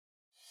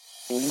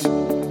Hi,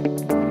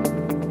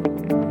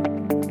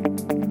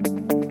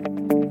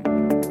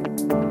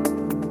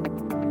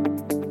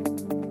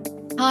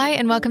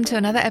 and welcome to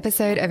another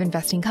episode of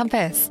Investing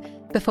Compass.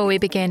 Before we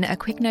begin, a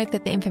quick note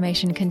that the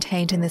information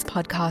contained in this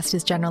podcast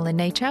is general in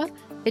nature.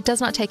 It does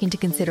not take into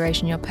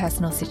consideration your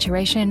personal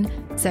situation,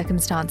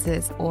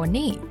 circumstances, or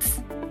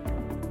needs.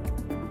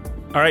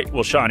 All right.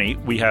 Well,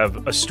 Shani, we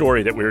have a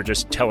story that we were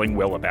just telling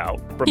Will about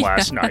from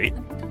last night.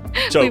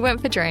 So we went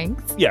for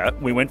drinks. Yeah,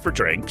 we went for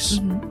drinks.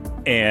 Mm-hmm.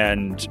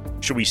 And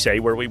should we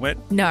say where we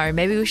went? No,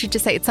 maybe we should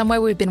just say it's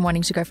somewhere we've been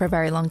wanting to go for a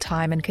very long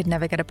time and could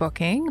never get a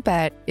booking.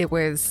 But it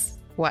was,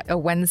 a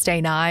Wednesday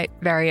night,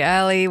 very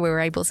early. We were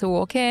able to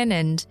walk in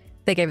and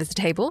they gave us a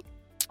table.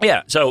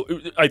 Yeah. So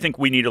I think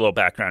we need a little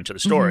background to the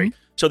story. Mm-hmm.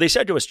 So they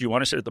said to us, do you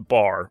want to sit at the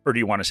bar or do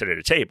you want to sit at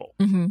a table?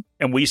 Mm-hmm.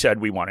 And we said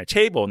we want a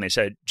table. And they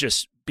said,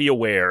 just be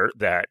aware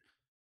that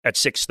at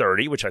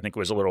 6:30, which I think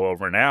was a little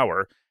over an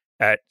hour,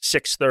 at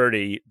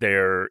 6:30,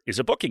 there is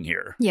a booking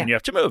here. Yeah. And you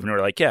have to move. And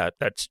we're like, yeah,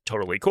 that's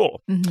totally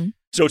cool. Mm-hmm.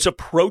 So it's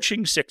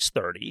approaching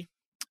 6:30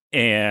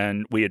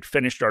 and we had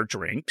finished our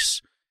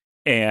drinks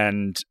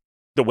and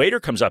the waiter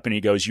comes up and he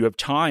goes, you have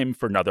time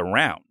for another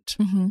round.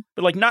 Mm-hmm.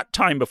 But like not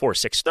time before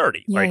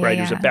 6:30, right?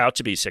 It was about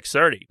to be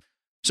 6:30.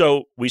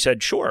 So we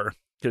said, sure,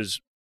 because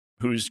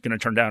who's going to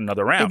turn down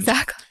another round?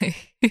 Exactly.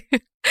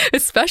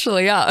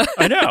 Especially us.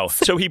 I know.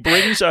 So he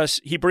brings us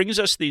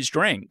these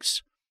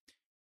drinks.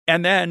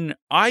 And then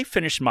I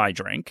finished my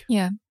drink.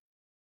 Yeah.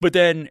 But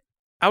then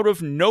out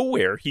of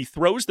nowhere, he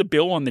throws the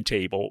bill on the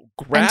table,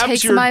 grabs and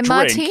takes your my drink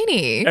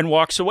martini and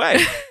walks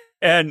away.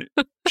 And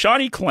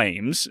Shani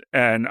claims,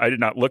 and I did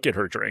not look at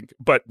her drink,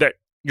 but that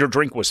your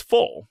drink was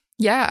full.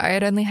 Yeah, I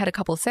had only had a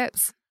couple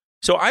sips.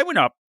 So I went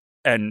up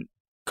and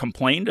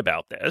complained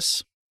about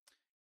this.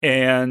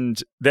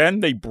 And then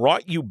they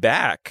brought you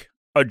back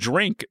a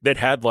drink that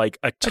had like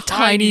a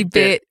tiny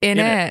bit in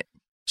it.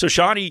 So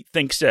Shani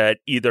thinks that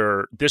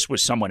either this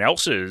was someone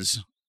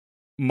else's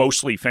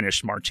mostly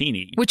finished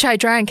martini. Which I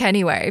drank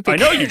anyway. I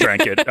know you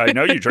drank it.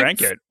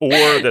 Or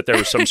that there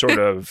was some sort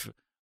of,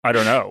 I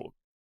don't know,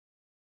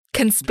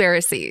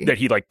 conspiracy. That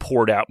he like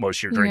poured out most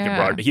of your drink and Yeah.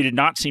 brought it. He did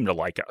not seem to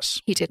like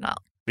us. He did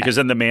not. Because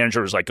then the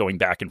manager was like going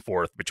back and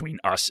forth between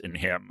us and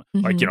him,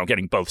 like, Mhm.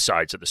 getting both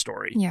sides of the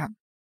story. Yeah.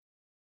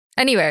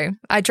 Anyway,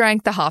 I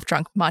drank the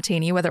half-drunk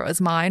martini, whether it was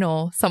mine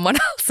or someone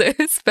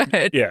else's.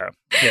 But Yeah.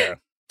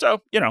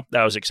 So,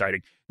 that was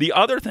exciting. The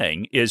other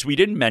thing is we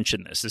didn't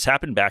mention this. This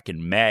happened back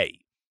in May,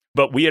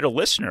 but we had a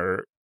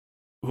listener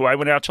who I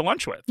went out to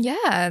lunch with.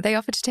 yeah, they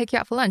offered to take you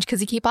out for lunch because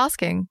you keep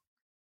asking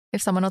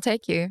if someone will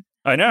take you.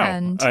 I know.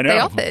 And I know. they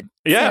offered.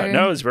 Yeah, So-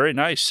 no, it was very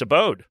nice.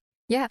 Sabode.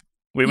 Yeah.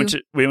 We went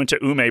to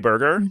Ume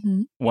Burger,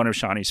 Mhm. one of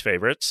Shani's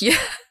favorites. Yeah.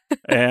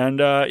 And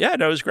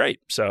it was great.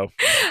 So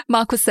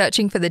Mark was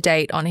searching for the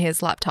date on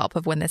his laptop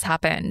of when this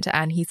happened,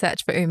 and he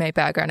searched for Ume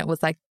Burger, and it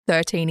was like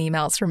 13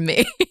 emails from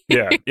me.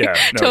 yeah, no,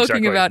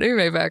 talking exactly. about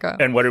Ume Burger.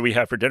 And what did we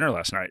have for dinner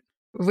last night?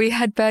 We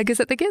had burgers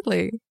at the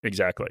Gidley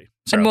Exactly.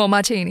 So, and more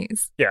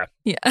martinis. Yeah.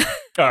 Yeah.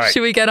 All right.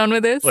 Should we get on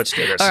with this? Let's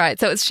do this. All right.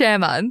 So it's share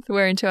month.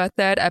 We're into our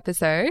third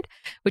episode,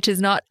 which is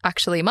not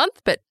actually a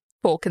month, but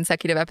 4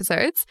 consecutive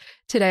episodes.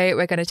 Today,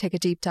 we're going to take a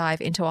deep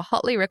dive into a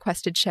hotly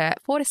requested share,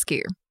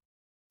 Fortescue.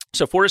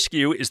 So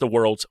Fortescue is the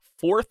world's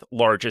 4th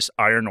largest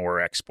iron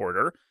ore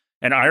exporter,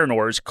 and iron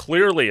ore is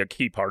clearly a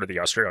key part of the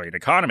Australian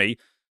economy.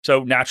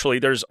 So naturally,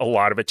 there's a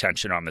lot of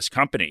attention on this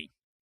company.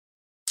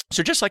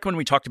 So just like when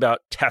we talked about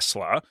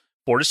Tesla,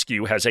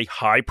 Fortescue has a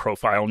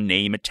high-profile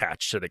name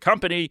attached to the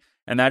company,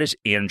 and that is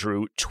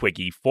Andrew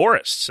Twiggy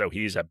Forrest. So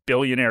he's a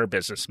billionaire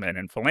businessman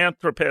and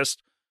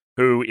philanthropist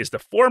who is the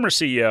former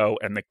CEO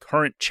and the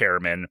current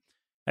chairman,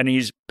 and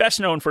he's best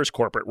known for his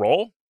corporate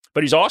role,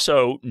 but he's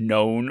also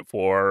known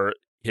for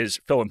his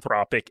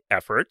philanthropic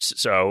efforts.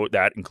 So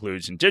that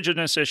includes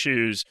indigenous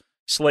issues,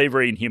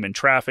 slavery and human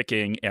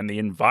trafficking, and the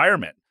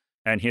environment.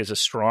 And he has a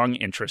strong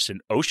interest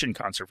in ocean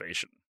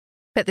conservation.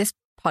 But this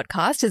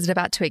podcast isn't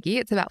about Twiggy,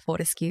 it's about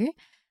Fortescue.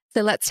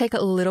 So let's take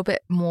a little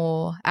bit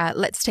more,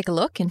 let's take a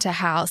look into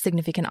how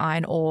significant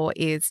iron ore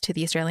is to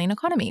the Australian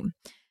economy.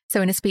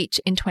 So in a speech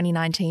in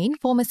 2019,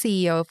 former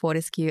CEO of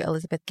Fortescue,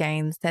 Elizabeth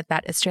Gaines, said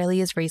that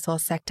Australia's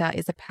resource sector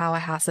is a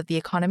powerhouse of the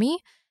economy.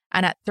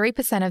 And at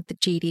 3% of the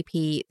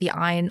GDP, the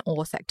iron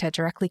ore sector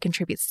directly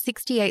contributes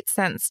 68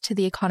 cents to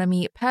the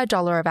economy per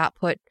dollar of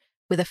output,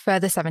 with a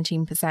further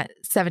 17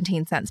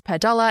 cents per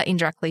dollar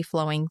indirectly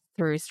flowing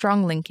through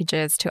strong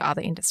linkages to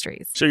other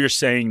industries. So you're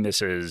saying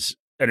this is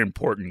an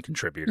important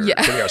contributor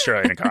Yeah. to the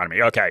Australian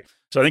economy. Okay.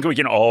 So I think we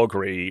can all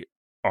agree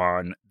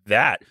on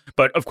that.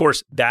 But of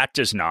course, that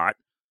does not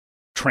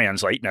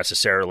translate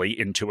necessarily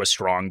into a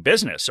strong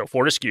business. So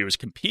Fortescue is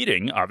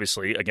competing,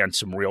 obviously, against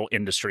some real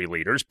industry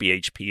leaders,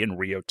 BHP and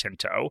Rio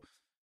Tinto.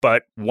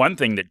 But one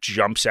thing that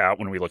jumps out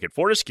when we look at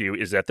Fortescue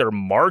is that their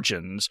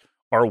margins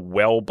are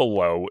well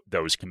below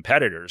those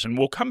competitors. And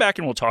we'll come back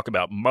and we'll talk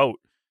about moat.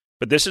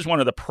 But this is one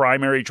of the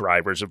primary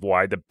drivers of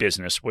why the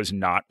business was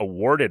not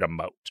awarded a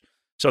moat.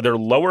 So their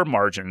lower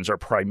margins are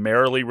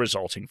primarily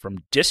resulting from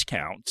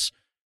discounts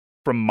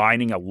from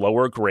mining a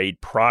lower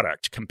grade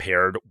product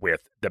compared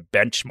with the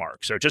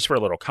benchmark. So just for a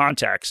little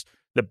context,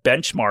 the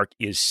benchmark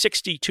is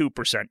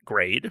 62%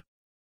 grade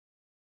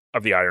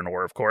of the iron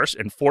ore, of course,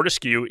 and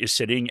Fortescue is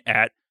sitting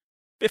at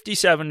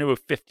 57 to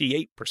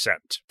 58%.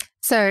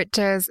 So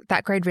does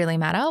that grade really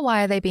matter?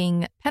 Why are they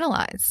being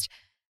penalised?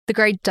 The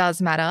grade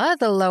does matter.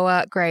 The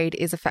lower grade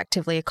is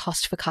effectively a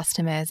cost for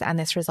customers, and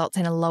this results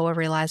in a lower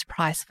realised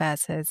price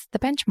versus the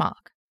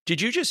benchmark.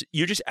 Did you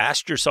just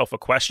asked yourself a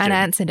question and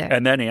answered it,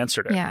 and then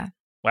answered it? Yeah.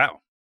 Wow.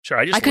 Should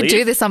I just I could leave?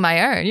 do this on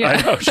my own. Yeah.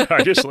 I know. Should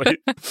I just leave?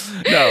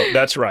 No,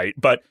 that's right.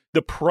 But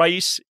the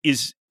price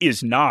is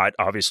not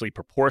obviously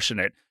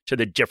proportionate to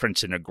the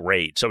difference in a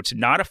grade. So it's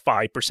not a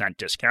 5%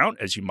 discount,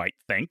 as you might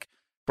think,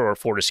 for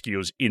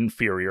Fortescue's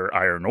inferior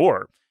iron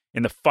ore.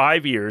 In the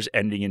 5 years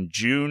ending in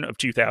June of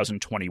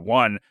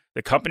 2021,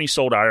 the company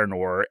sold iron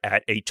ore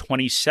at a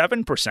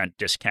 27%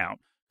 discount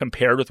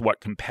compared with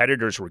what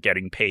competitors were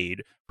getting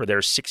paid for their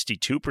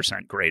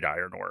 62% grade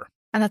iron ore.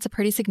 And that's a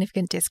pretty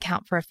significant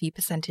discount for a few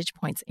percentage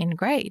points in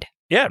grade.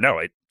 Yeah, no,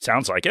 it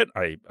sounds like it.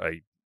 I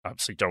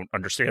obviously don't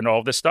understand all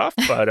of this stuff,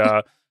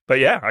 but but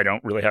yeah, I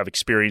don't really have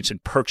experience in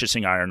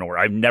purchasing iron ore.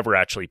 I've never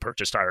actually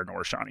purchased iron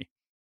ore, Shawnee.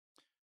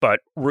 But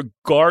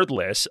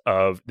regardless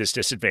of this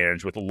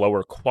disadvantage with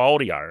lower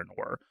quality iron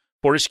ore,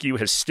 Fortescue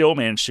has still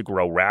managed to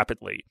grow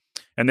rapidly.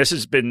 And this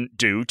has been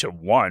due to,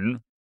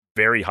 one,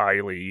 very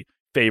highly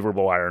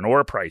favorable iron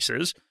ore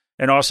prices,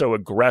 and also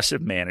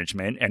aggressive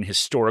management and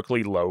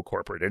historically low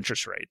corporate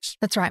interest rates.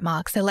 That's right,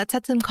 Mark. So let's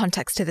add some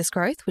context to this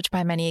growth, which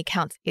by many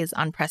accounts is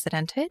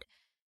unprecedented.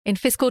 In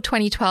fiscal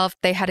 2012,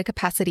 they had a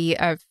capacity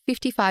of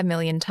 55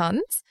 million tonnes.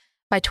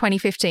 By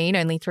 2015,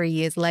 only 3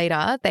 years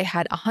later, they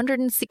had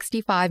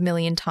 165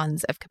 million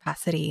tonnes of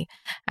capacity.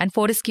 And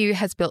Fortescue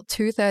has built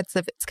 2/3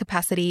 of its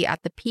capacity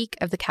at the peak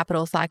of the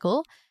capital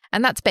cycle,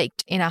 and that's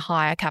baked in a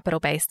higher capital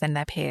base than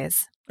their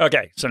peers.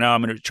 Okay, so now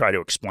I'm going to try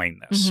to explain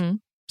this,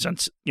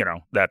 since,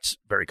 that's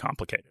very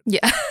complicated.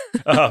 Yeah.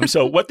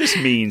 So what this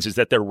means is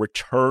that their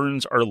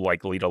returns are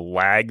likely to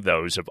lag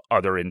those of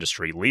other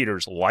industry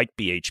leaders like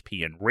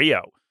BHP and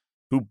Rio,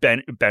 who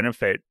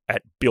benefit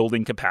at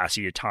building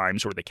capacity at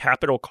times where the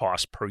capital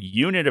cost per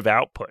unit of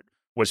output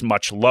was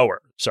much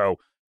lower. So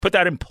put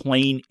that in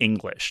plain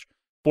English.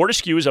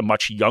 Fortescue is a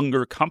much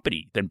younger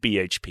company than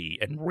BHP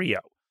and Rio.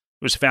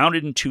 It was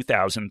founded in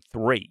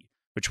 2003,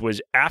 which was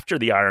after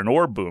the iron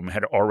ore boom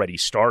had already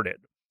started.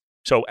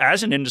 So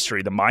as an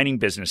industry, the mining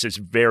business is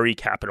very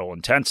capital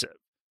intensive.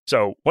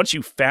 So once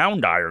you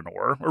found iron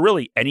ore, or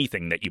really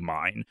anything that you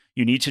mine,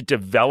 you need to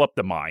develop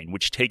the mine,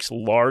 which takes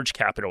large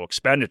capital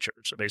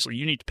expenditures. So basically,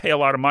 you need to pay a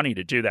lot of money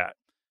to do that.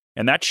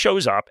 And that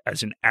shows up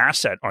as an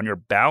asset on your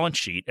balance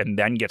sheet and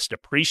then gets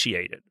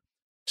depreciated.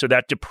 So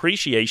that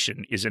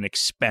depreciation is an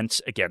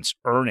expense against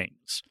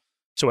earnings.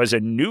 So as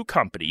a new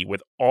company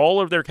with all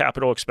of their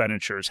capital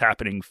expenditures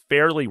happening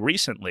fairly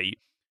recently,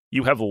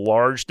 you have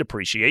large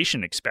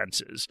depreciation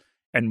expenses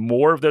and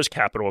more of those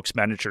capital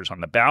expenditures on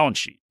the balance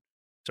sheet.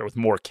 So with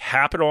more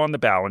capital on the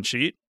balance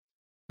sheet,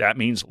 that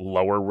means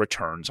lower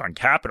returns on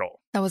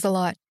capital. That was a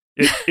lot.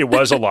 It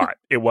was a lot.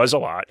 It was a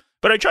lot.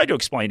 But I tried to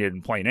explain it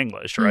in plain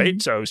English,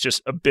 right? So it's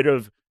just a bit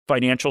of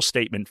financial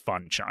statement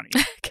fun, Shawnee.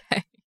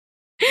 Okay.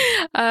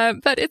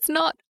 But it's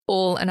not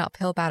all an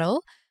uphill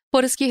battle.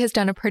 Fortescue has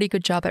done a pretty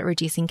good job at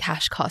reducing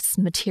cash costs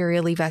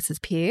materially versus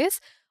peers,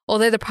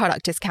 although the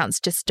product discounts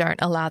just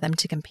don't allow them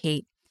to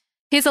compete.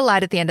 Here's a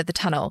light at the end of the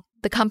tunnel.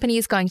 The company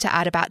is going to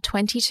add about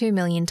 22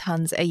 million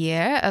tonnes a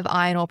year of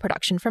iron ore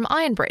production from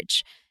Iron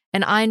Bridge.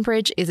 And Iron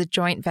Bridge is a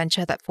joint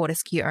venture that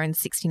Fortescue owns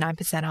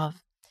 69%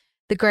 of.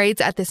 The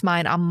grades at this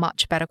mine are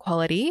much better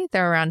quality.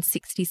 They're around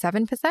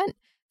 67%.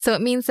 So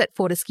it means that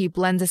Fortescue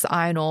blends this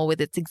iron ore with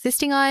its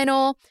existing iron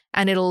ore,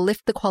 and it'll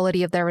lift the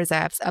quality of their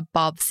reserves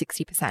above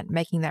 60%,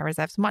 making their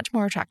reserves much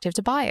more attractive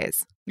to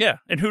buyers. Yeah,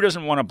 and who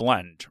doesn't want to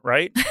blend,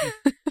 right?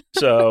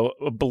 So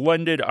a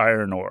blended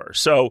iron ore.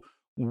 So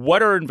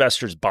what are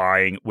investors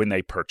buying when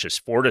they purchase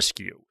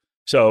Fortescue?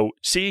 So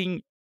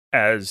seeing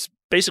as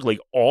basically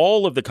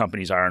all of the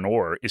company's iron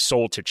ore is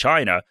sold to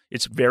China,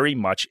 it's very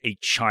much a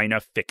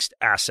China fixed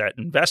asset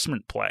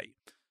investment play.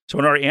 So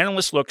when our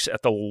analyst looks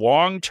at the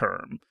long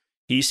term,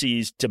 he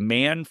sees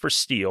demand for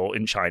steel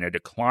in China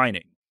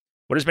declining.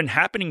 What has been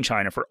happening in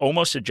China for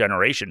almost a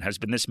generation has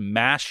been this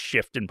mass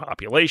shift in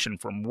population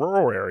from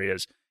rural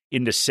areas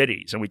into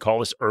cities, and we call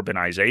this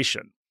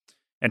urbanization.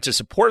 And to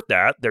support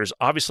that, there's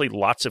obviously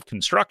lots of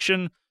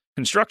construction.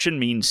 Construction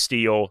means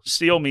steel.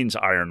 Steel means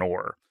iron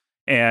ore.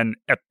 And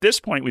at this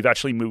point, we've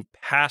actually moved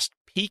past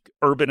peak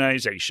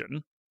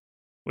urbanization,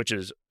 which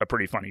is a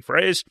pretty funny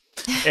phrase,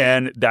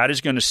 and that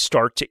is going to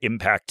start to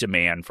impact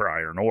demand for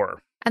iron ore.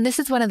 And this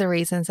is one of the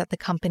reasons that the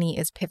company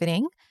is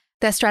pivoting.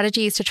 Their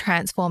strategy is to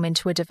transform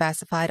into a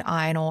diversified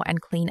iron ore and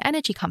clean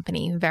energy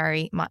company,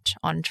 very much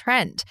on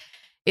trend.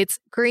 Its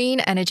green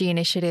energy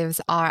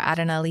initiatives are at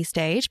an early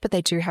stage, but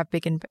they do have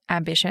big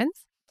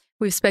ambitions.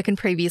 We've spoken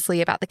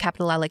previously about the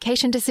capital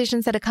allocation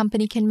decisions that a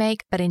company can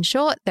make, but in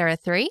short, there are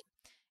 3.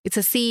 It's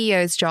a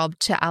CEO's job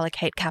to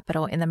allocate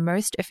capital in the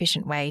most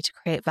efficient way to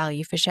create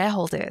value for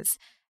shareholders.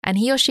 And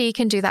he or she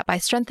can do that by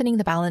strengthening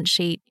the balance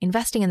sheet,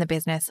 investing in the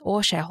business,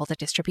 or shareholder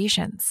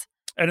distributions.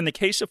 And in the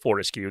case of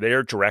Fortescue, they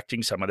are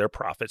directing some of their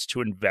profits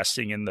to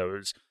investing in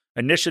those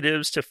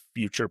initiatives to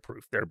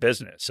future-proof their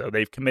business. So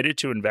they've committed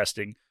to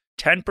investing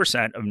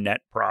 10% of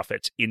net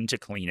profits into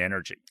clean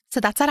energy. So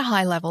that's at a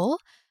high level,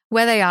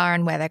 where they are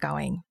and where they're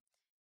going.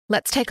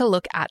 Let's take a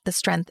look at the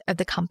strength of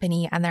the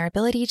company and their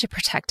ability to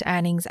protect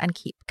earnings and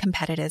keep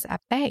competitors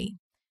at bay.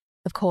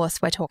 Of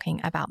course, we're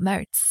talking about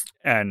moats.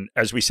 And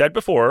as we said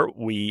before,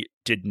 we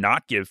did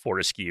not give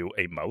Fortescue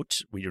a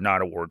moat. We do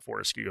not award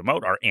Fortescue a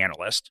moat. Our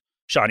analyst,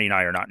 Shani and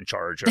I, are not in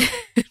charge of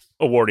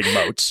awarding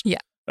moats. Yeah.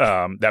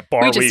 That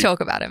bar we just talk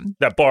about him.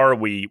 That bar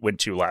we went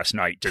to last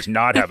night does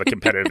not have a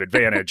competitive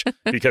advantage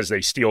because they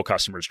steal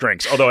customers'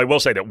 drinks. Although I will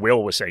say that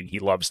Will was saying he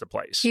loves the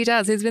place. He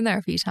does. He's been there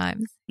a few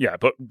times. Yeah,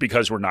 but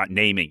because we're not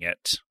naming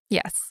it,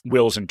 yes,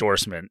 Will's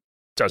endorsement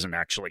doesn't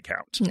actually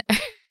count.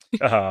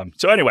 No.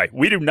 So anyway,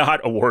 we do not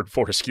award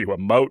Fortescue a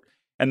moat,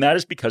 and that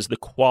is because the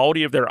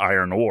quality of their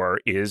iron ore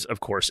is, of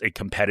course, a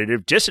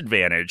competitive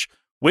disadvantage,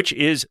 which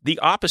is the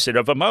opposite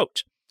of a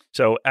moat.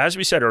 So as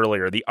we said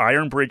earlier, the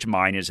Iron Bridge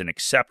mine is an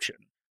exception.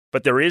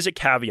 But there is a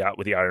caveat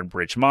with the Iron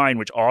Bridge mine,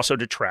 which also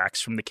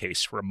detracts from the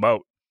case for a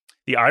moat.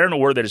 The iron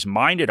ore that is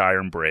mined at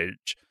Iron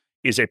Bridge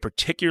is a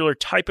particular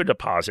type of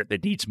deposit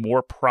that needs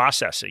more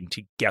processing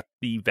to get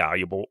the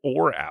valuable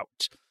ore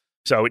out.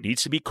 So it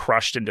needs to be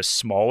crushed into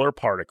smaller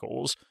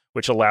particles,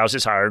 which allows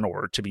this iron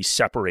ore to be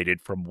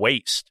separated from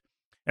waste.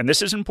 And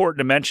this is important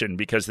to mention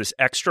because this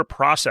extra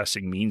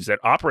processing means that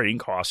operating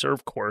costs are,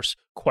 of course,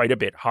 quite a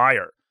bit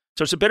higher.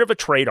 So it's a bit of a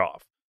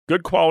trade-off.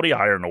 Good quality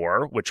iron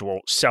ore, which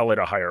will sell at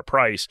a higher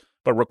price,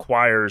 but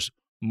requires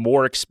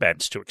more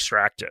expense to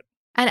extract it.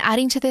 And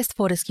adding to this,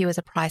 Fortescue is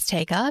a price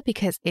taker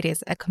because it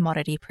is a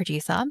commodity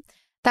producer.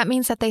 That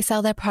means that they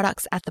sell their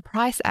products at the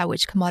price at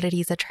which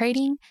commodities are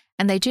trading,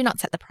 and they do not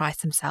set the price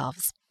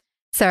themselves.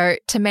 So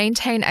to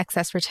maintain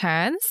excess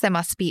returns, there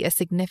must be a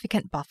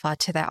significant buffer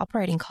to their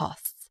operating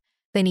costs.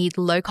 They need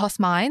low-cost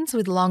mines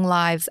with long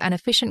lives and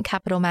efficient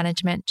capital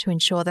management to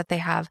ensure that they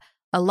have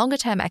a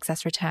longer-term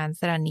excess returns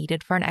that are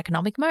needed for an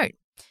economic moat.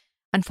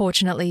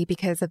 Unfortunately,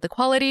 because of the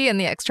quality and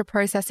the extra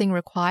processing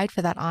required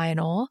for that iron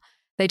ore,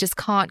 they just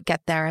can't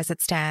get there as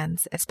it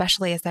stands,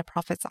 especially as their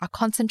profits are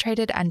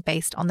concentrated and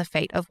based on the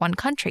fate of one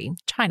country,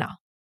 China.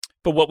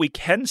 But what we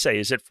can say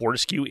is that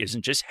Fortescue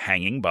isn't just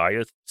hanging by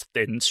a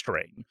thin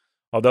string.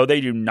 Although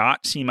they do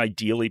not seem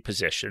ideally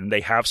positioned,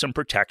 they have some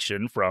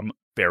protection from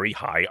very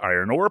high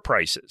iron ore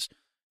prices.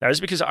 That is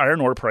because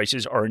iron ore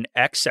prices are in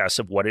excess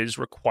of what is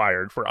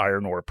required for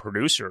iron ore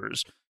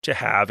producers to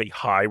have a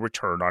high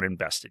return on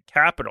invested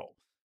capital.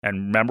 And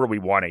remember, we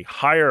want a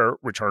higher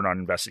return on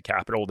invested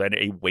capital than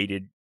a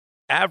weighted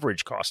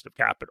average cost of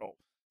capital.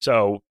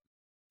 So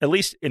at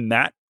least in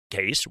that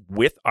case,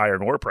 with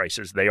iron ore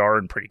prices, they are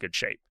in pretty good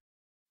shape.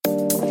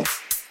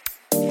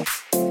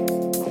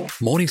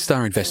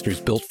 Morningstar Investor is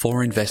built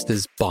for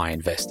investors by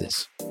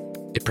investors.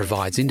 It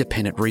provides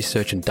independent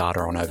research and data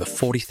on over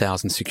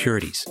 40,000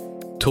 securities,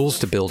 tools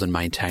to build and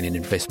maintain an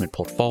investment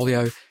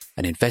portfolio,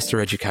 and investor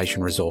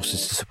education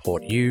resources to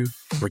support you,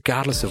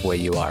 regardless of where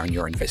you are in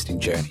your investing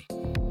journey.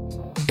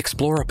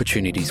 Explore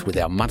opportunities with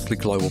our monthly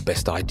global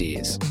best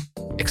ideas.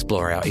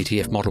 Explore our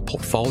ETF model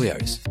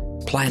portfolios.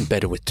 Plan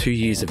better with 2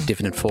 years of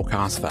dividend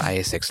forecasts for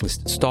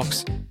ASX-listed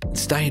stocks, and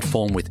stay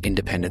informed with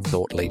independent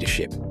thought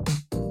leadership.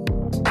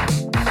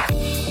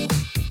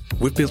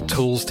 We've built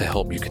tools to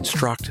help you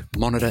construct,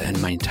 monitor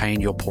and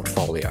maintain your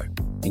portfolio,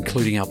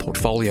 including our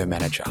Portfolio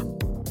Manager,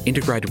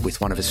 integrated with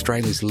one of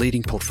Australia's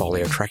leading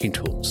portfolio tracking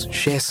tools,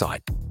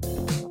 ShareSite.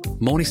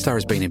 Morningstar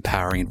has been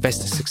empowering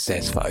investor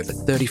success for over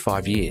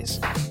 35 years.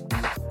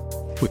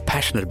 We're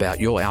passionate about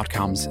your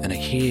outcomes and are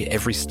here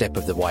every step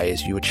of the way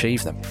as you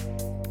achieve them.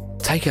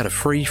 Take out a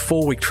free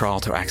 4-week trial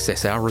to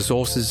access our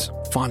resources.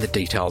 Find the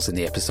details in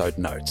the episode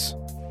notes.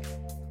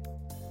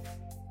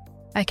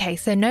 Okay,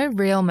 so no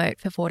real moat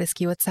for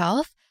Fortescue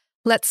itself.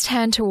 Let's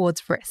turn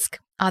towards risk.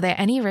 Are there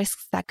any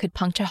risks that could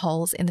puncture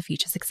holes in the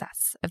future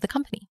success of the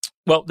company?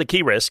 Well, the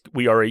key risk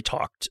we already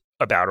talked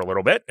about a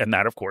little bit, and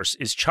that, of course,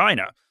 is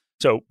China.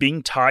 So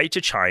being tied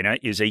to China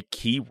is a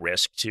key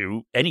risk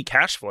to any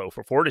cash flow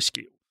for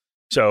Fortescue.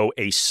 So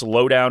a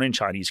slowdown in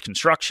Chinese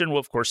construction will,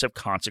 of course, have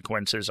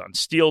consequences on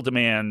steel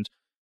demand,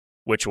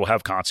 which will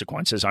have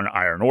consequences on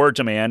iron ore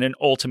demand and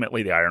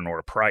ultimately the iron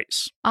ore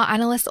price. Our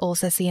analysts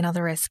also see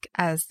another risk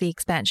as the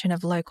expansion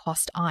of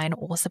low-cost iron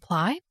ore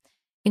supply.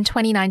 In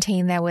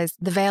 2019, there was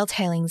the Vale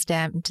Tailings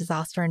Dam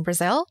disaster in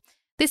Brazil.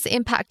 This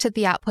impacted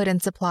the output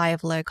and supply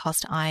of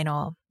low-cost iron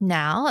ore.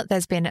 Now,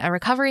 there's been a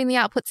recovery in the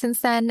output since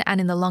then, and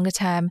in the longer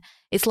term,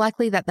 it's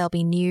likely that there'll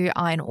be new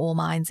iron ore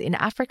mines in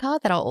Africa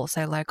that are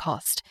also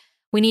low-cost.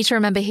 We need to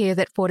remember here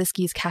that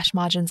Fortescue's cash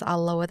margins are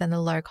lower than the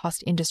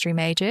low-cost industry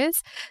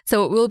majors,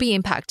 so it will be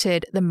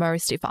impacted the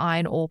most if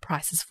iron ore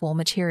prices fall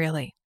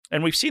materially.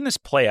 And we've seen this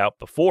play out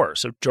before.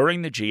 So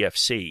during the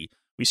GFC,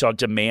 we saw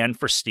demand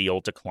for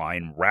steel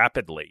decline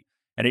rapidly,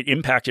 and it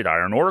impacted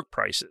iron ore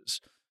prices.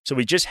 So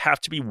we just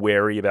have to be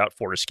wary about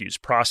Fortescue's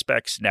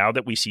prospects now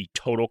that we see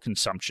total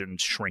consumption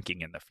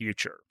shrinking in the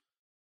future.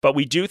 But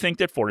we do think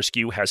that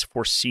Fortescue has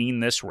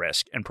foreseen this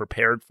risk and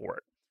prepared for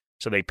it.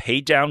 So they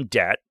paid down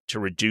debt to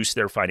reduce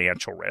their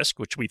financial risk,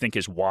 which we think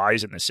is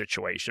wise in this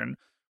situation,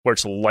 where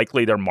it's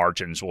likely their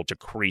margins will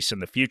decrease in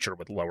the future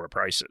with lower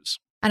prices.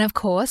 And of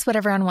course, what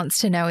everyone wants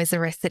to know is the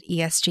risk that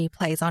ESG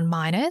plays on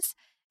miners.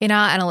 In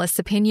our analyst's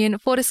opinion,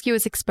 Fortescue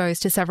is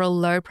exposed to several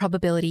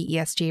low-probability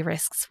ESG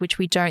risks, which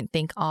we don't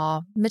think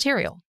are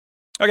material.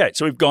 Okay,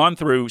 so we've gone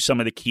through some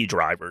of the key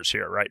drivers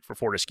here, right, for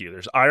Fortescue.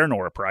 There's iron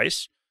ore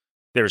price,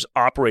 there's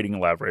operating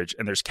leverage,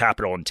 and there's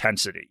capital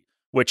intensity,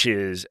 which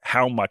is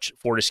how much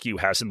Fortescue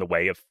has in the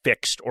way of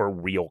fixed or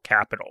real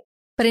capital.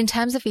 But in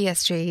terms of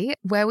ESG,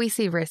 where we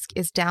see risk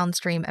is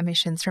downstream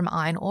emissions from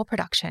iron ore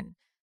production.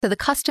 So the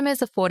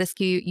customers of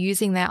Fortescue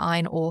using their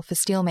iron ore for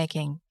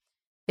steelmaking.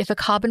 If a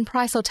carbon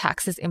price or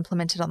tax is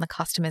implemented on the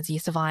customer's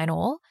use of iron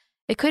ore,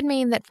 it could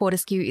mean that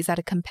Fortescue is at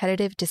a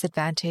competitive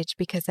disadvantage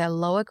because their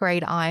lower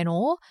grade iron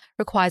ore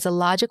requires a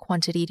larger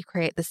quantity to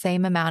create the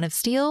same amount of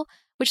steel,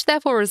 which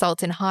therefore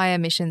results in higher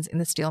emissions in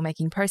the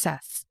steelmaking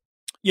process.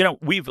 You know,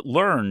 we've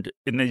learned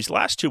in these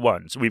last two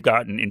ones, we've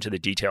gotten into the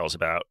details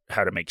about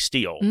how to make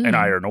steel and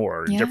iron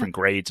ore and different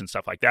grades and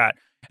stuff like that.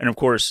 And of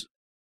course,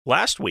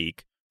 last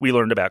week, we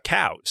learned about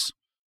cows,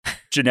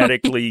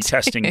 genetically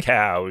testing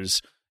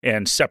cows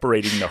and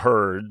separating the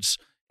herds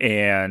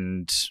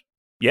and,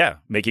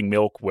 making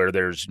milk where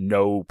there's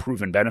no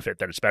proven benefit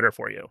that it's better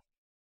for you.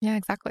 Yeah,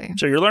 exactly.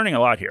 So you're learning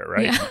a lot here,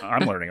 right? Yeah.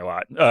 I'm learning a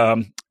lot.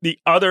 The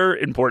other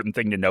important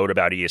thing to note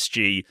about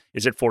ESG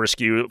is that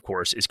Fortescue, of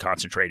course, is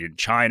concentrated in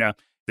China.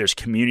 There's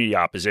community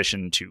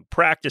opposition to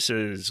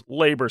practices,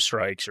 labor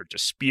strikes, or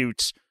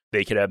disputes.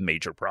 They could have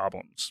major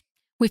problems.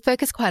 We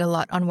focus quite a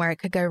lot on where it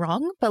could go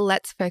wrong, but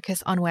let's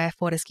focus on where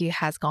Fortescue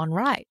has gone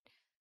right.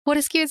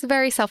 Fortescue is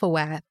very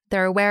self-aware.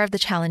 They're aware of the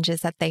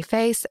challenges that they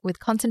face with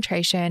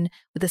concentration,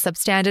 with a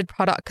substandard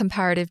product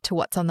comparative to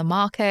what's on the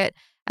market,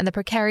 and the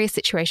precarious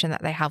situation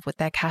that they have with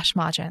their cash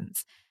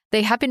margins.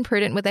 They have been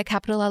prudent with their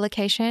capital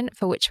allocation,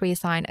 for which we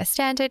assign a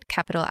standard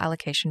capital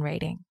allocation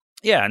rating.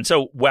 Yeah, and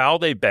so while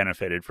they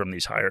benefited from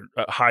these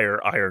higher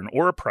iron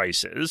ore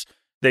prices,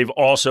 they've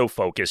also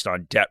focused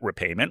on debt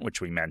repayment,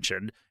 which we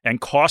mentioned, and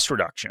cost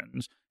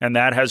reductions, and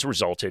that has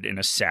resulted in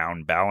a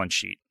sound balance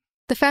sheet.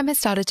 The firm has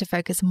started to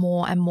focus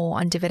more and more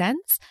on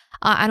dividends.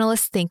 Our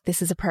analysts think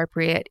this is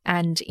appropriate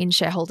and in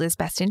shareholders'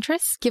 best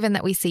interests, given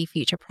that we see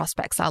future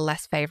prospects are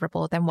less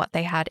favourable than what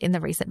they had in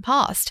the recent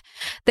past.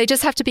 They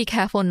just have to be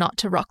careful not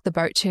to rock the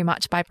boat too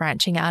much by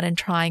branching out and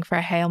trying for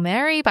a Hail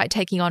Mary by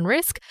taking on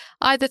risk,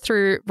 either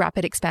through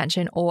rapid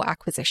expansion or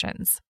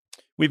acquisitions.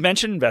 We've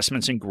mentioned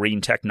investments in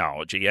green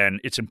technology,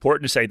 and it's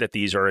important to say that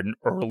these are an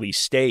early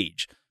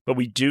stage. But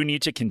we do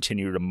need to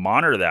continue to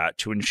monitor that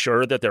to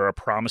ensure that there are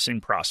promising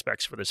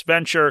prospects for this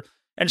venture.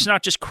 And it's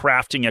not just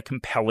crafting a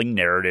compelling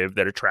narrative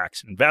that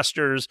attracts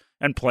investors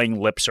and playing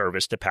lip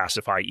service to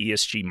pacify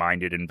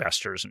ESG-minded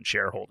investors and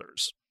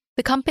shareholders.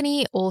 The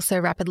company also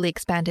rapidly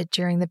expanded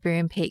during the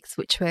boom peaks,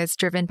 which was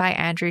driven by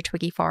Andrew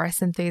Twiggy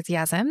Forrest's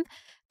enthusiasm.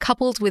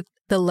 Coupled with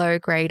the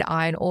low-grade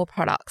iron ore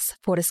products,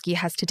 Fortescue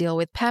has to deal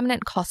with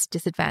permanent cost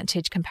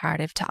disadvantage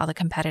comparative to other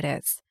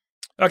competitors.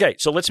 Okay,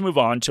 so let's move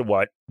on to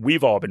what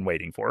we've all been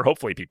waiting for.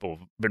 Hopefully people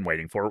have been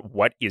waiting for.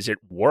 What is it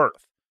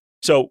worth?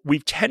 So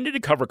we've tended to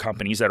cover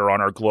companies that are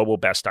on our global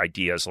best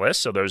ideas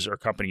list. So those are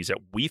companies that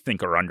we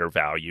think are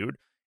undervalued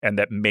and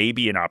that may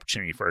be an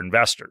opportunity for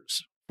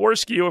investors.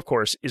 Fortescue, of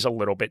course, is a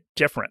little bit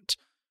different.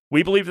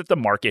 We believe that the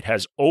market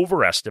has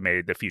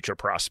overestimated the future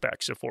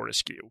prospects of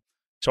Fortescue.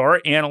 So our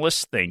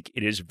analysts think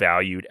it is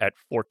valued at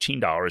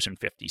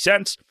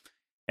 $14.50.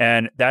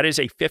 And that is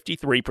a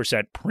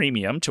 53%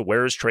 premium to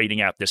where it's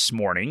trading at this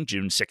morning,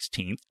 June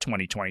 16th,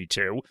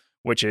 2022,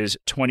 which is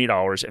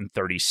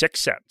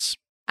 $20.36.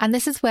 And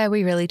this is where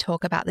we really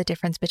talk about the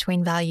difference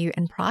between value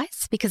and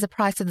price, because the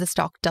price of the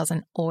stock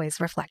doesn't always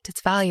reflect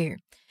its value.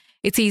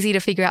 It's easy to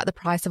figure out the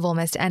price of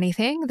almost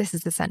anything. This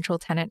is the central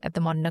tenet of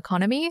the modern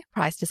economy,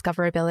 price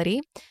discoverability.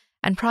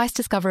 And price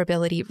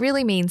discoverability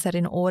really means that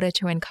in order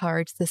to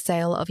encourage the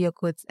sale of your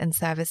goods and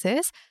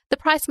services, the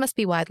price must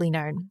be widely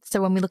known.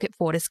 So when we look at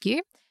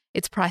Fortescue,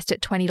 it's priced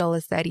at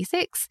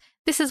 $20.36.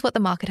 This is what the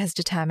market has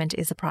determined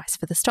is the price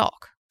for the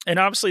stock. And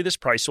obviously, this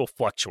price will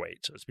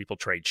fluctuate. So as people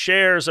trade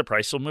shares, the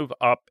price will move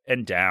up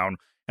and down.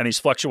 And these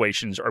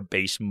fluctuations are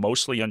based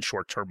mostly on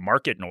short-term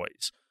market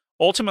noise.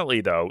 Ultimately,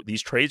 though,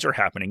 these trades are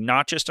happening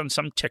not just on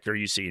some ticker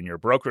you see in your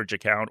brokerage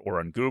account or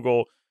on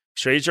Google.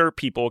 Trades are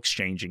people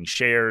exchanging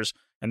shares,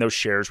 and those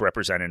shares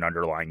represent an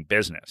underlying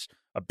business,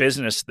 a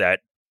business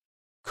that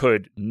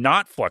could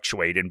not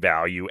fluctuate in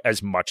value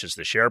as much as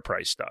the share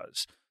price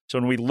does. So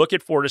when we look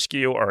at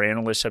Fortescue, our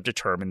analysts have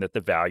determined that the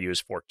value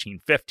is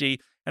 $14.50,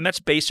 and that's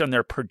based on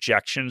their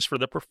projections for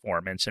the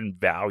performance and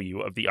value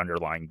of the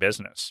underlying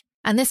business.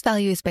 And this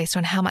value is based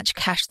on how much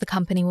cash the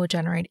company will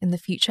generate in the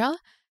future,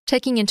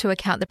 taking into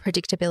account the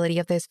predictability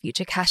of those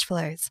future cash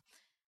flows.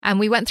 And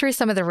we went through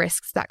some of the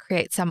risks that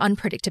create some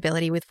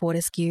unpredictability with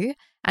Fortescue,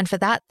 and for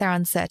that, their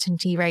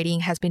uncertainty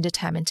rating has been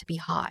determined to be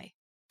high.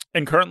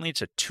 And currently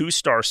it's a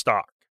 2-star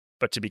stock.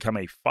 But to become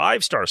a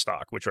 5-star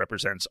stock, which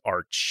represents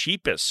our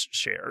cheapest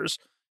shares,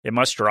 it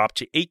must drop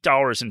to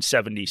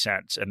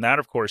 $8.70. And that,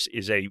 of course,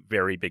 is a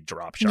very big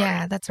drop, Shani.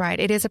 Yeah, that's right.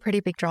 It is a pretty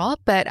big drop.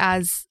 But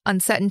as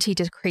uncertainty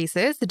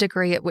decreases, the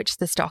degree at which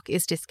the stock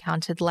is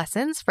discounted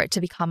lessens for it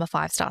to become a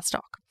 5-star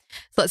stock.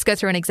 So let's go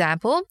through an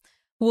example.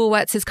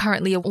 Woolworths is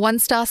currently a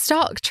 1-star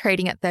stock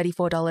trading at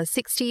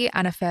 $34.60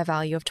 and a fair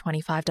value of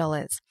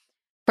 $25.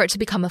 For it to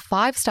become a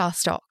 5-star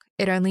stock,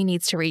 it only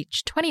needs to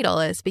reach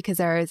 $20 because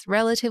there is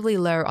relatively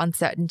low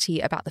uncertainty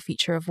about the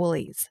future of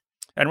Woolies.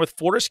 And with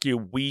Fortescue,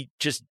 we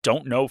just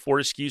don't know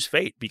Fortescue's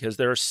fate because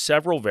there are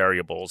several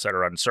variables that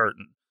are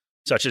uncertain,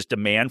 such as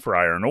demand for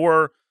iron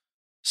ore,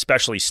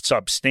 especially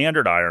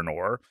substandard iron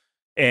ore,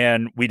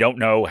 and we don't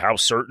know how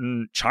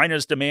certain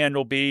China's demand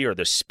will be or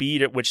the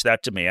speed at which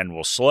that demand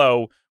will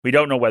slow. We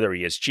don't know whether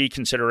ESG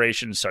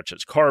considerations such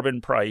as carbon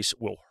price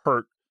will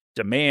hurt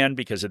demand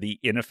because of the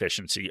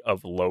inefficiency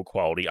of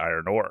low-quality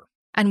iron ore.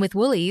 And with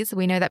Woolies,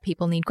 we know that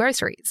people need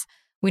groceries.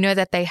 We know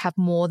that they have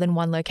more than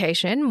one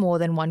location, more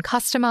than one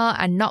customer,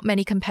 and not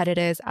many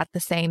competitors at the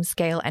same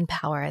scale and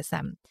power as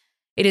them.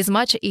 It is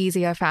much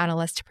easier for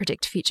analysts to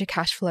predict future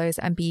cash flows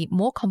and be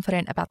more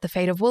confident about the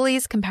fate of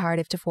Woolies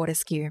comparative to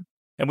Fortescue.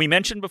 And we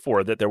mentioned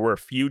before that there were a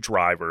few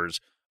drivers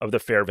of the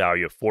fair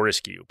value of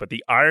Fortescue, but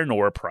the iron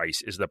ore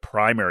price is the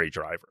primary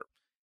driver.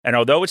 And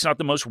although it's not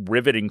the most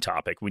riveting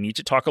topic, we need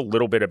to talk a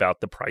little bit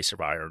about the price of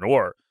iron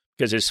ore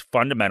because it's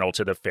fundamental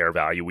to the fair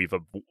value we've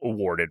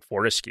awarded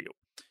Fortescue.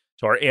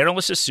 So our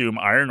analysts assume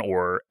iron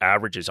ore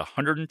averages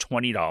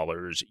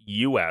 $120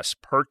 US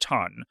per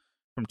ton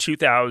from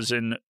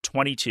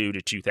 2022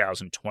 to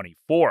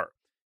 2024.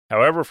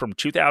 However, from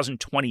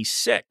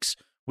 2026,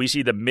 we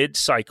see the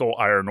mid-cycle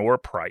iron ore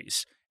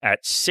price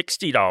at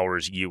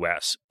 $60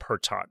 US per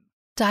ton.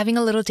 Diving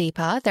a little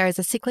deeper, there is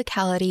a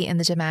cyclicality in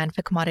the demand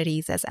for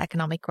commodities as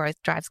economic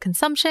growth drives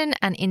consumption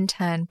and in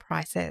turn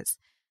prices.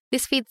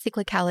 This feeds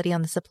cyclicality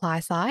on the supply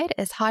side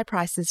as high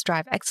prices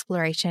drive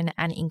exploration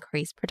and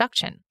increase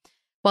production.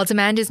 While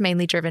demand is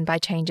mainly driven by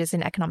changes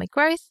in economic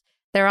growth,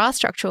 there are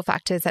structural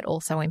factors that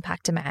also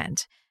impact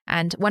demand.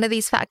 And one of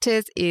these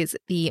factors is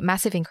the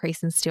massive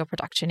increase in steel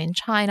production in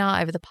China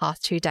over the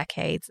past 2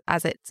 decades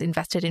as it's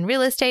invested in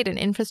real estate and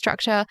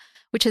infrastructure,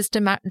 which has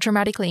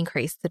dramatically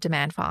increased the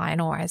demand for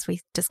iron ore, as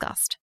we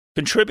discussed.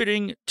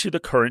 Contributing to the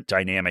current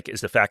dynamic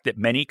is the fact that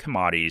many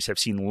commodities have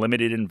seen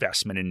limited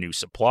investment in new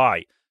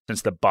supply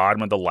since the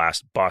bottom of the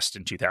last bust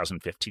in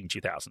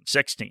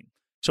 2015-2016.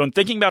 So in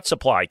thinking about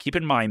supply, keep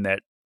in mind that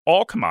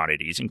all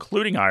commodities,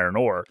 including iron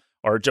ore,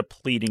 are a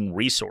depleting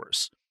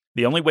resource.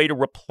 The only way to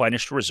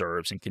replenish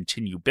reserves and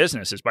continue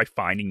business is by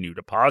finding new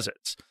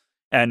deposits.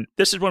 And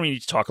this is when we need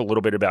to talk a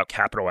little bit about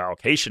capital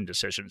allocation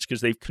decisions because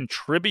they've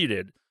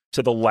contributed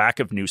to the lack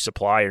of new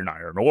supply in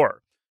iron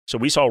ore. So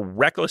we saw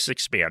reckless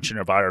expansion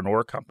of iron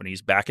ore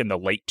companies back in the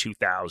late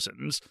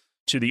 2000s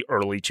to the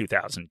early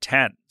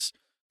 2010s.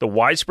 The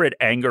widespread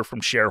anger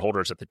from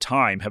shareholders at the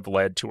time have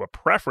led to a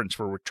preference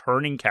for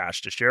returning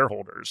cash to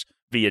shareholders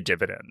via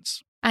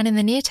dividends. And in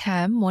the near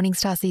term,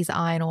 Morningstar sees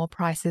iron ore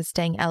prices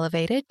staying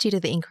elevated due to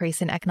the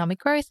increase in economic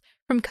growth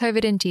from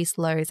COVID-induced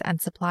lows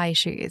and supply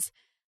issues.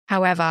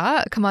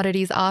 However,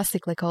 commodities are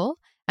cyclical,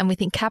 and we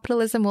think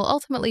capitalism will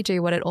ultimately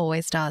do what it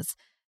always does.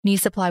 New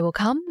supply will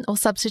come, or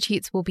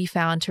substitutes will be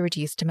found to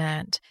reduce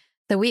demand.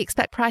 So we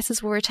expect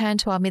prices will return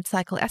to our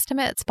mid-cycle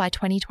estimates by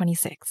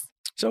 2026.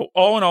 So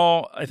all in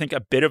all, I think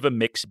a bit of a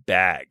mixed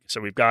bag.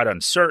 So we've got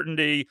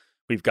uncertainty,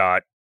 we've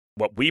got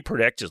what we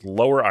predict is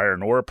lower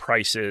iron ore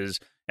prices,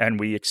 and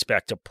we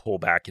expect a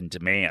pullback in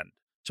demand.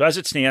 So as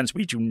it stands,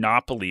 we do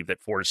not believe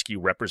that Fortescue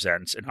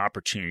represents an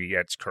opportunity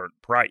at its current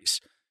price.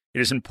 It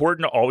is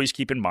important to always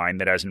keep in mind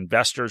that as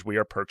investors, we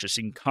are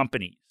purchasing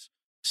companies,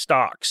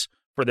 stocks,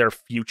 for their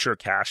future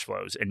cash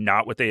flows and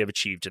not what they have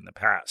achieved in the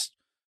past.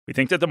 We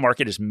think that the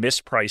market has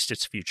mispriced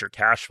its future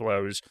cash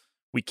flows.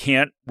 We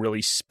can't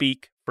really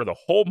speak for the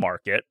whole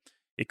market.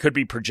 It could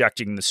be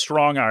projecting the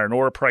strong iron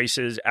ore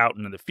prices out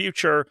into the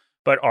future,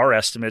 but our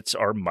estimates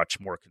are much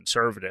more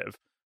conservative.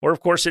 Or, of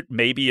course, it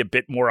may be a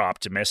bit more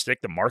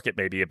optimistic. The market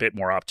may be a bit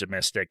more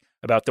optimistic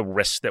about the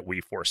risks that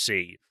we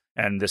foresee.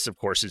 And this, of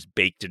course, is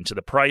baked into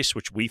the price,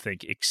 which we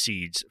think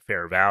exceeds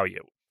fair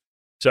value.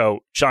 So,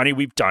 Shani,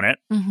 we've done it.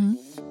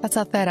 Mm-hmm. That's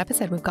our third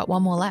episode. We've got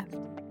one more left.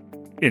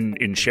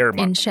 In share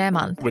month. In share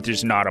month. Which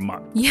is not a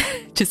month. Yeah,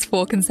 just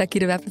 4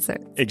 consecutive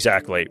episodes.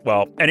 Exactly.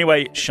 Well,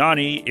 anyway,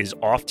 Shani is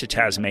off to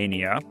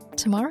Tasmania.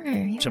 Tomorrow.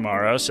 Yeah.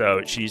 Tomorrow,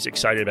 so she's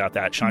excited about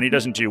that. Shani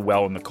doesn't do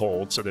well in the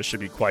cold, so this should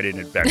be quite an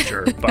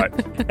adventure.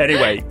 But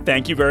anyway,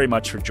 thank you very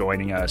much for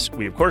joining us.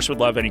 We, of course, would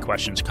love any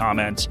questions,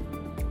 comments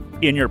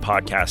in your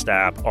podcast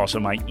app. Also,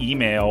 my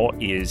email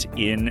is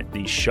in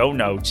the show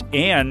notes,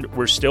 and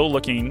we're still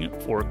looking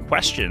for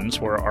questions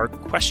for our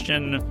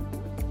question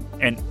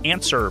and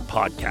answer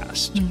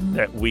podcast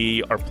that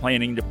we are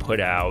planning to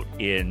put out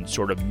in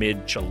sort of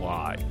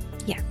mid-July.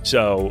 Yeah.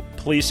 So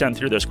please send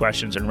through those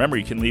questions. And remember,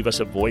 you can leave us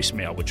a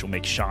voicemail, which will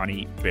make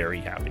Shani very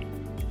happy.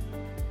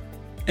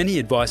 Any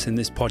advice in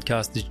this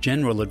podcast is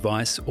general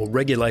advice or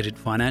regulated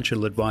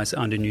financial advice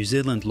under New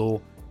Zealand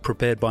law,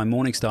 prepared by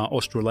Morningstar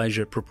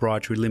Australasia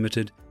Proprietary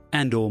Limited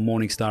and or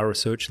Morningstar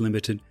Research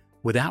Limited,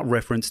 without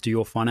reference to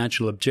your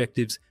financial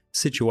objectives,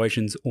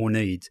 situations or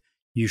needs.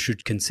 You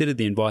should consider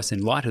the advice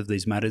in light of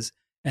these matters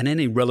and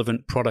any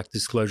relevant product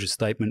disclosure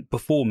statement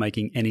before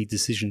making any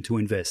decision to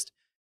invest.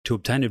 To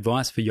obtain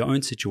advice for your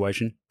own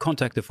situation,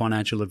 contact a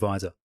financial advisor.